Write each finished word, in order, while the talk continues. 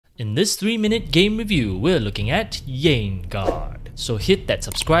In this 3-minute game review, we're looking at Yaengard. So hit that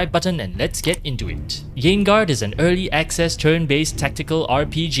subscribe button and let's get into it. Yaengard is an early access turn-based tactical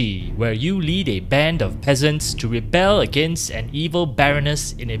RPG where you lead a band of peasants to rebel against an evil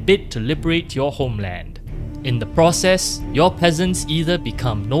baroness in a bid to liberate your homeland. In the process, your peasants either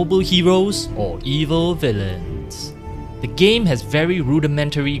become noble heroes or evil villains. The game has very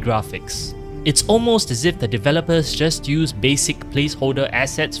rudimentary graphics. It's almost as if the developers just use basic placeholder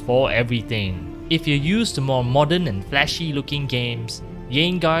assets for everything. If you're used to more modern and flashy looking games,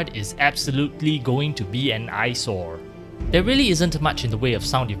 Yaengard is absolutely going to be an eyesore. There really isn't much in the way of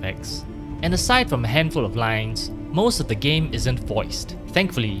sound effects, and aside from a handful of lines, most of the game isn't voiced.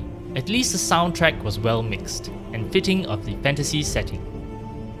 Thankfully, at least the soundtrack was well mixed and fitting of the fantasy setting.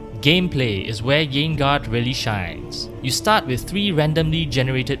 Gameplay is where Yaengard really shines. You start with 3 randomly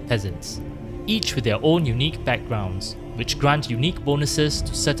generated peasants, each with their own unique backgrounds, which grant unique bonuses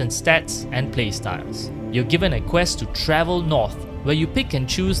to certain stats and playstyles. You're given a quest to travel north, where you pick and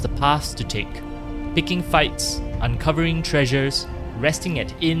choose the paths to take, picking fights, uncovering treasures, resting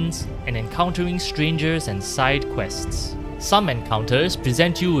at inns, and encountering strangers and side quests. Some encounters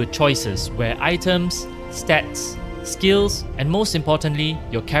present you with choices where items, stats, skills, and most importantly,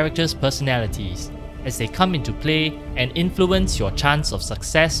 your character's personalities, as they come into play and influence your chance of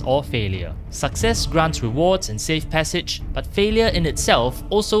success or failure. Success grants rewards and safe passage, but failure in itself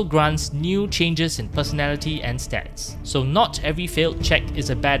also grants new changes in personality and stats. So not every failed check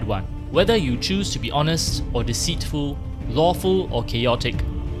is a bad one. Whether you choose to be honest or deceitful, lawful or chaotic,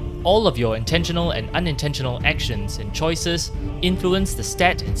 all of your intentional and unintentional actions and choices influence the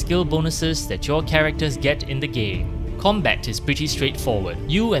stat and skill bonuses that your characters get in the game. Combat is pretty straightforward.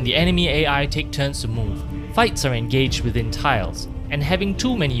 You and the enemy AI take turns to move. Fights are engaged within tiles, and having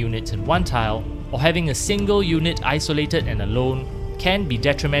too many units in one tile, or having a single unit isolated and alone, can be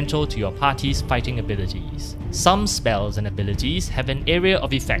detrimental to your party's fighting abilities. Some spells and abilities have an area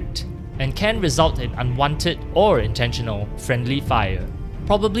of effect, and can result in unwanted or intentional friendly fire.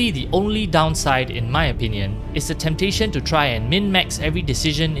 Probably the only downside, in my opinion, is the temptation to try and min-max every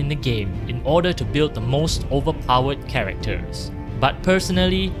decision in the game in order to build the most overpowered characters. But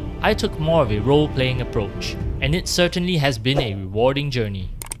personally, I took more of a role-playing approach, and it certainly has been a rewarding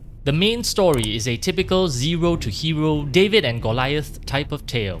journey. The main story is a typical zero to hero David and Goliath type of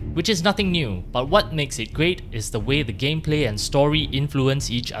tale, which is nothing new, but what makes it great is the way the gameplay and story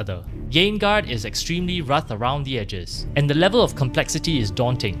influence each other. Yaengard is extremely rough around the edges, and the level of complexity is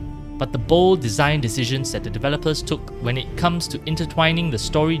daunting, but the bold design decisions that the developers took when it comes to intertwining the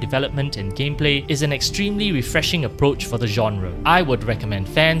story development and gameplay is an extremely refreshing approach for the genre. I would recommend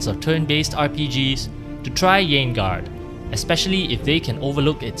fans of turn-based RPGs to try Yaengard, especially if they can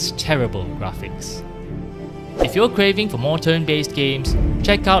overlook its terrible graphics. If you're craving for more turn-based games,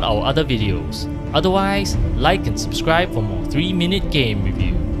 check out our other videos. Otherwise, like and subscribe for more 3-minute game reviews.